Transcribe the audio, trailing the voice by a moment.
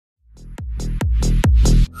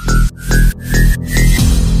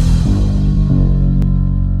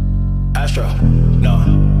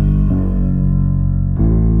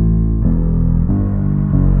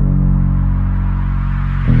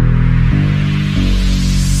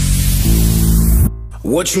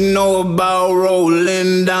What you know about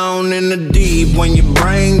rolling down in the deep? When your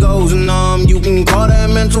brain goes numb, you can call that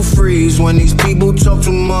mental freeze. When these people talk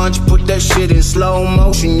too much, put that shit in slow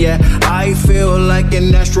motion. Yeah, I feel like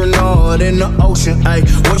an astronaut in the ocean. Ay,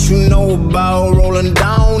 what you know about rolling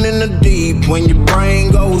down in the deep? When your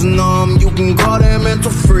brain goes numb, you can call that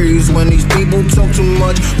mental freeze. When these people talk too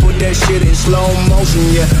much, put that shit in slow motion.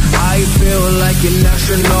 Yeah, I feel like an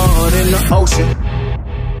astronaut in the ocean.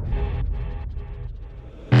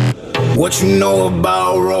 What you know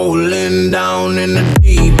about rolling down in the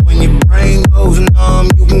deep? When your brain goes numb,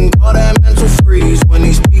 you can call that mental freeze. When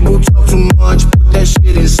these people talk too much, put that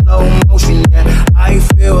shit in slow motion. Yeah, I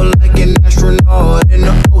feel like an astronaut in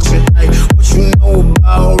the ocean. Ay, what you know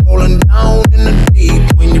about rolling down in the deep?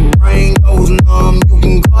 When your brain goes numb, you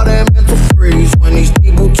can call that mental freeze. When these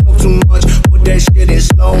people talk too much, put that shit in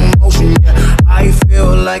slow motion. Yeah, I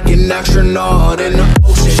feel like an astronaut in the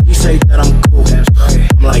ocean. You say that I'm cool,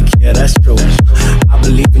 I'm like, yeah, that's true. I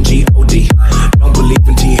believe in G-O-D, don't believe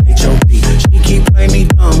in T-H-O-D. She keep playing me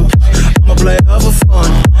dumb, I'm a player for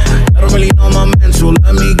fun. I don't really know my mental,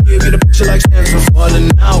 let me give you the picture like Stanford.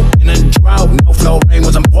 Falling out in a drought, no flow rain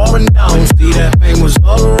was I'm pouring down. See that pain was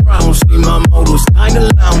all around, see my mode was kinda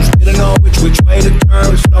lounge. Didn't know which way to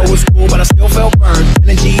turn, flow was cool but I still felt burned.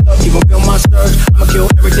 Energy up, you gon' feel my surge, I'ma kill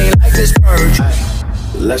everything like this purge.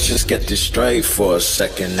 Let's just get this straight for a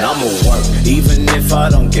second. I'ma work, even if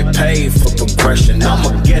I don't get paid for progression.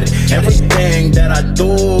 I'ma get it, everything that I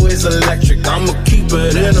do is electric. I'ma keep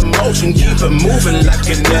it in motion, keep it moving like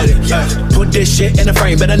kinetic. Put this shit in a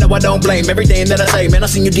frame, but I know I don't blame everything that I say. Man, I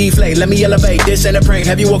seen you deflate, let me elevate, this ain't a prank.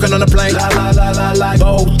 Have you walking on a plane? La la la la la.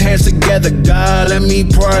 Both hands together, God, let me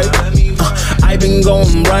pray. I been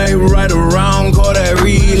going right around, call that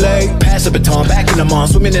relay. Pass the baton, back in the mall,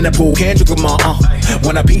 swimming in the pool, can't you come on?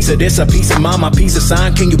 Want a piece of this, a piece of mine, my piece of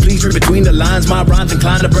sign. Can you please read between the lines? My rhymes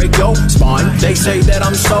inclined to break your spine. They say that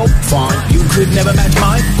I'm so fine, you could never match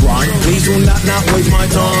my grind. Please do not waste my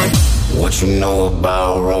time. What you know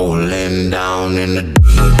about rolling down in the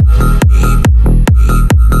deep?